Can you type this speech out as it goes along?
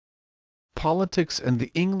Politics and the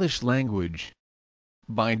English Language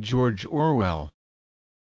by George Orwell.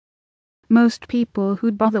 Most people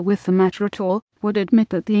who'd bother with the matter at all would admit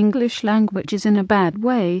that the English language is in a bad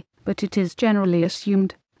way, but it is generally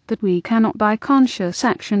assumed that we cannot by conscious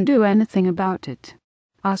action do anything about it.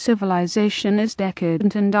 Our civilization is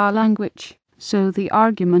decadent and our language, so the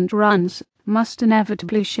argument runs, must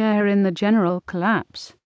inevitably share in the general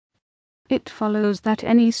collapse. It follows that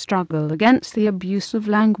any struggle against the abuse of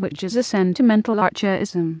language is a sentimental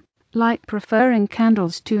archaism, like preferring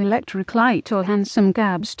candles to electric light or hansom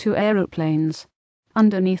cabs to aeroplanes.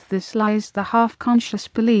 Underneath this lies the half-conscious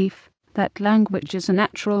belief that language is a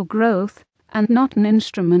natural growth and not an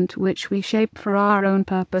instrument which we shape for our own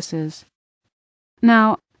purposes.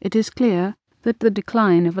 Now, it is clear that the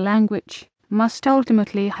decline of a language must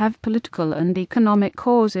ultimately have political and economic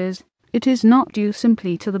causes. It is not due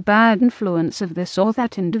simply to the bad influence of this or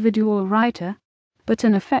that individual writer, but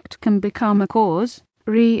an effect can become a cause,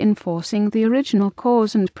 reinforcing the original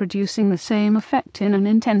cause and producing the same effect in an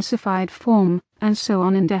intensified form, and so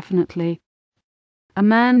on indefinitely. A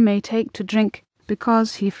man may take to drink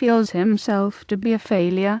because he feels himself to be a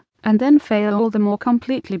failure, and then fail all the more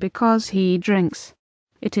completely because he drinks.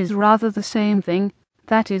 It is rather the same thing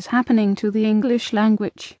that is happening to the English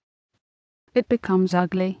language. It becomes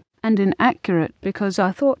ugly and inaccurate because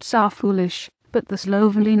our thoughts are foolish, but the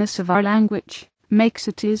slovenliness of our language makes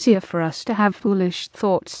it easier for us to have foolish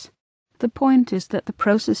thoughts. The point is that the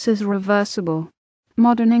process is reversible.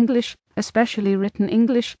 Modern English, especially written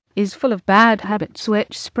English, is full of bad habits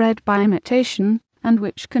which spread by imitation and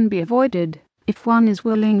which can be avoided if one is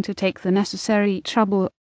willing to take the necessary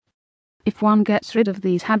trouble. If one gets rid of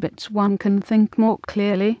these habits, one can think more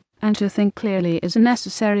clearly, and to think clearly is a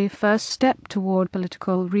necessary first step toward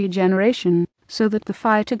political regeneration, so that the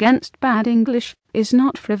fight against bad English is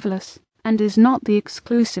not frivolous, and is not the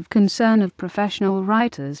exclusive concern of professional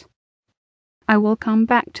writers. I will come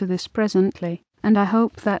back to this presently, and I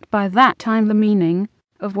hope that by that time the meaning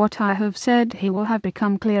of what I have said here will have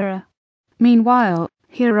become clearer. Meanwhile,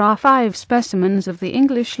 here are 5 specimens of the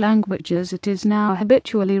English language as it is now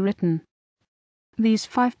habitually written. These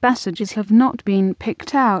 5 passages have not been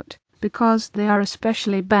picked out because they are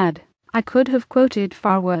especially bad. I could have quoted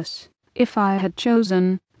far worse, if I had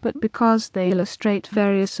chosen, but because they illustrate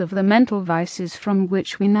various of the mental vices from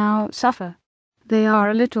which we now suffer. They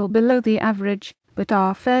are a little below the average, but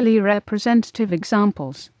are fairly representative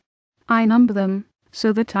examples. I number them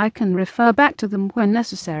so that I can refer back to them when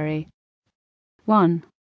necessary. 1.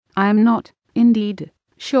 I am not, indeed,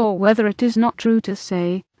 sure whether it is not true to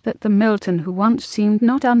say that the Milton who once seemed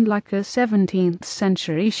not unlike a 17th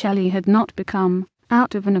century Shelley had not become,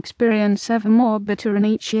 out of an experience ever more bitter in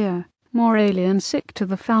each year, more alien sick to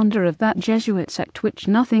the founder of that Jesuit sect which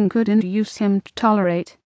nothing could induce him to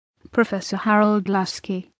tolerate. Professor Harold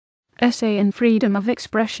Lasky. Essay in Freedom of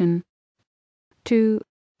Expression. 2.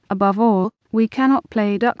 Above all, we cannot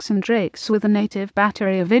play ducks and drakes with a native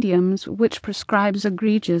battery of idioms which prescribes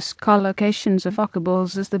egregious collocations of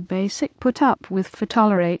vocables as the basic put up with for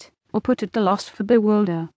tolerate, or put at a loss for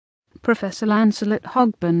bewilder. Professor Lancelot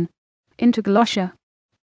Hogben. Interglossa.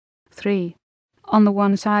 3. On the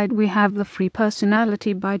one side we have the free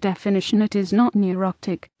personality. By definition it is not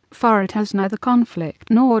neurotic, for it has neither conflict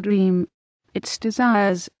nor dream. Its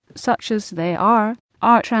desires, such as they are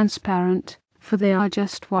transparent, for they are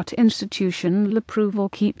just what institutional approval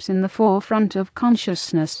keeps in the forefront of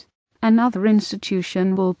consciousness. Another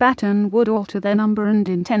institution will batten would alter their number and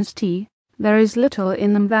intensity. There is little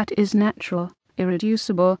in them that is natural,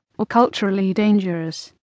 irreducible, or culturally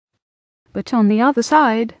dangerous. But on the other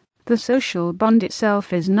side, the social bond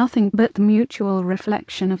itself is nothing but the mutual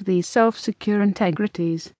reflection of these self-secure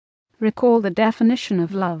integrities. Recall the definition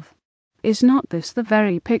of love. Is not this the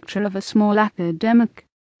very picture of a small academic?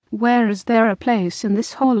 Where is there a place in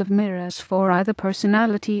this hall of mirrors for either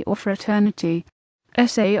personality or fraternity?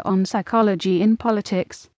 Essay on Psychology in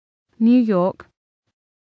Politics. New York.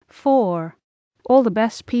 4. All the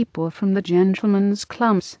best people from the gentlemen's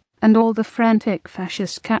clubs and all the frantic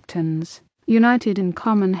fascist captains, united in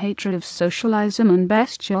common hatred of socialism and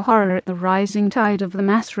bestial horror at the rising tide of the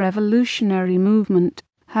mass revolutionary movement,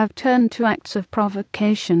 have turned to acts of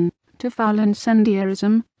provocation, to foul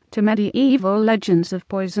incendiarism, to medieval legends of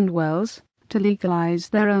poisoned wells, to legalize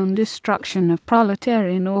their own destruction of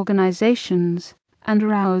proletarian organizations, and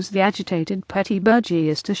rouse the agitated petty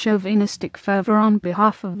burgesses to chauvinistic fervor on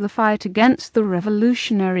behalf of the fight against the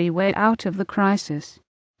revolutionary way out of the crisis.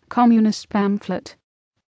 Communist pamphlet.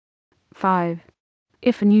 5.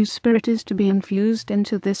 If a new spirit is to be infused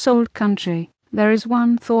into this old country, there is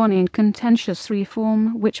one thorny and contentious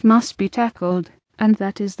reform which must be tackled, and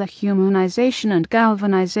that is the humanization and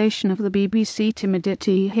galvanization of the BBC.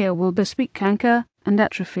 Timidity here will bespeak canker and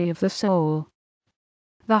atrophy of the soul.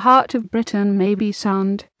 The heart of Britain may be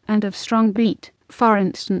sound and of strong beat, for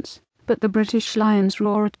instance, but the British lion's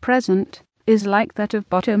roar at present is like that of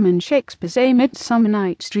Bottom in Shakespeare's A Midsummer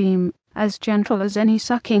Night's Dream, as gentle as any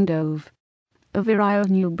sucking dove. A virile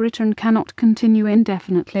New Britain cannot continue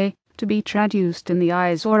indefinitely to be traduced in the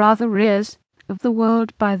eyes or other ears of the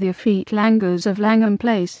world by the effete languors of Langham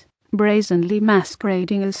Place, brazenly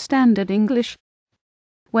masquerading as standard English.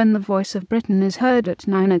 When the voice of Britain is heard at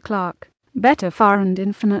 9 o'clock, better far and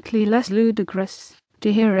infinitely less ludicrous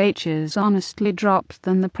to hear H's honestly dropped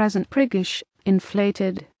than the present priggish,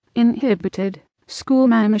 inflated, inhibited,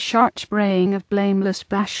 schoolmamish arch braying of blameless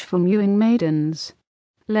bashful mewing maidens.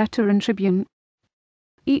 Letter and Tribune.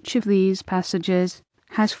 Each of these passages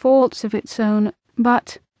has faults of its own,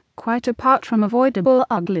 but, quite apart from avoidable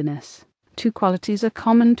ugliness, two qualities are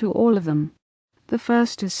common to all of them. The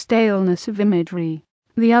first is staleness of imagery,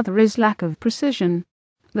 the other is lack of precision.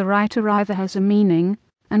 The writer either has a meaning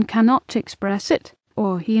and cannot express it,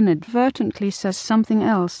 or he inadvertently says something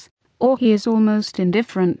else, or he is almost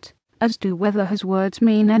indifferent as to whether his words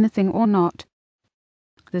mean anything or not.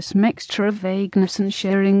 This mixture of vagueness and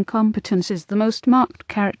sheer incompetence is the most marked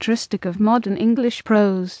characteristic of modern English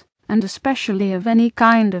prose, and especially of any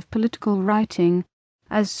kind of political writing.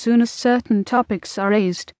 As soon as certain topics are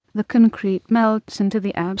raised, the concrete melts into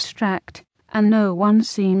the abstract, and no one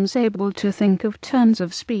seems able to think of turns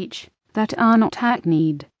of speech that are not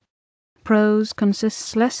hackneyed. Prose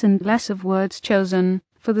consists less and less of words chosen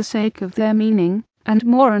for the sake of their meaning, and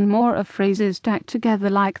more of phrases tacked together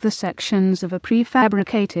like the sections of a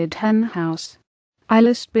prefabricated hen house. I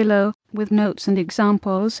list below, with notes and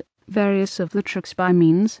examples, various of the tricks by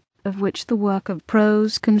means of which the work of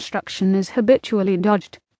prose construction is habitually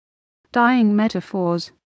dodged. Dying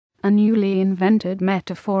metaphors. A newly invented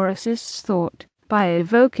metaphor assists thought by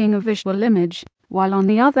evoking a visual image, while on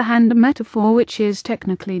the other hand a metaphor which is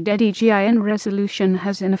technically dead, e.g. in resolution,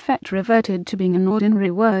 has in effect reverted to being an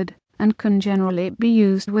ordinary word, and can generally be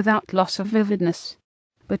used without loss of vividness.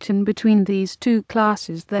 But in between these two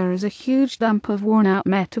classes there is a huge dump of worn-out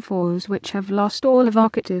metaphors which have lost all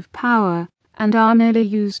evocative power, and are merely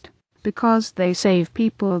used because they save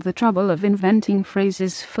people the trouble of inventing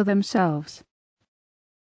phrases for themselves.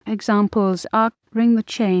 Examples are: ring the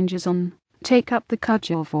changes on, take up the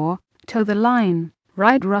cudgel for, toe the line,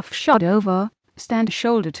 ride roughshod over, stand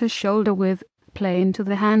shoulder to shoulder with, play into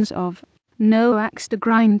the hands of, no axe to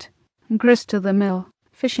grind, grist to the mill,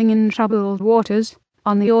 fishing in troubled waters,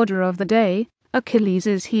 on the order of the day,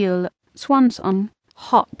 Achilles' heel, swans on,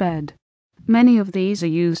 hotbed. Many of these are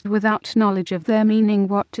used without knowledge of their meaning.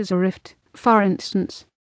 What is a rift, for instance?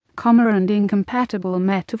 Comma and incompatible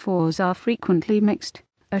metaphors are frequently mixed,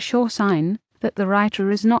 a sure sign that the writer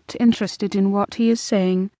is not interested in what he is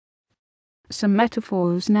saying. Some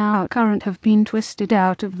metaphors now current have been twisted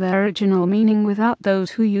out of their original meaning without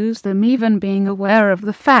those who use them even being aware of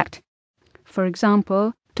the fact. For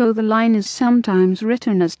example, toe the line is sometimes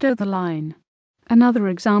written as toe the line. Another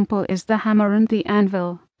example is the hammer and the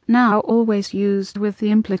anvil, now always used with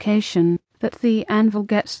the implication that the anvil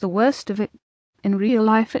gets the worst of it. In real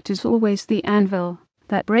life it is always the anvil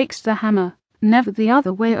that breaks the hammer, never the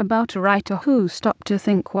other way about. A writer who stopped to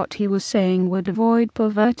think what he was saying would avoid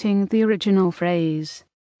perverting the original phrase.